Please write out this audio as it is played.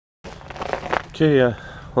Okay,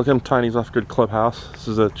 welcome to Tiny's Off-Grid Clubhouse. This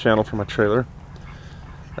is a channel for my trailer.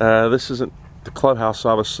 This isn't the clubhouse,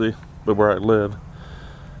 obviously, but where I live.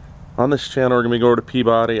 On this channel, we're going to be going to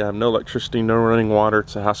Peabody. I have no electricity, no running water.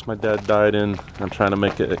 It's a house my dad died in. I'm trying to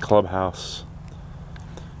make it a clubhouse.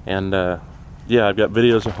 And, yeah, I've got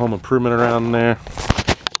videos of home improvement around there.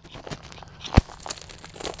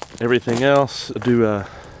 Everything else, I do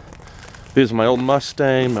videos of my old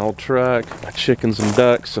Mustang, my old truck, my chickens and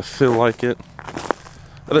ducks. I feel like it.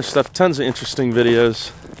 Other stuff, tons of interesting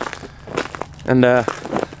videos. And I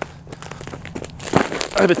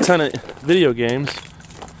have a ton of video games.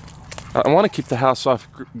 I want to keep the house off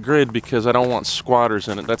grid because I don't want squatters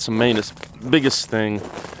in it. That's the biggest thing.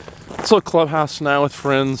 It's a little clubhouse now with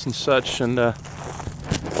friends and such, and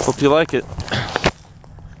hope you like it.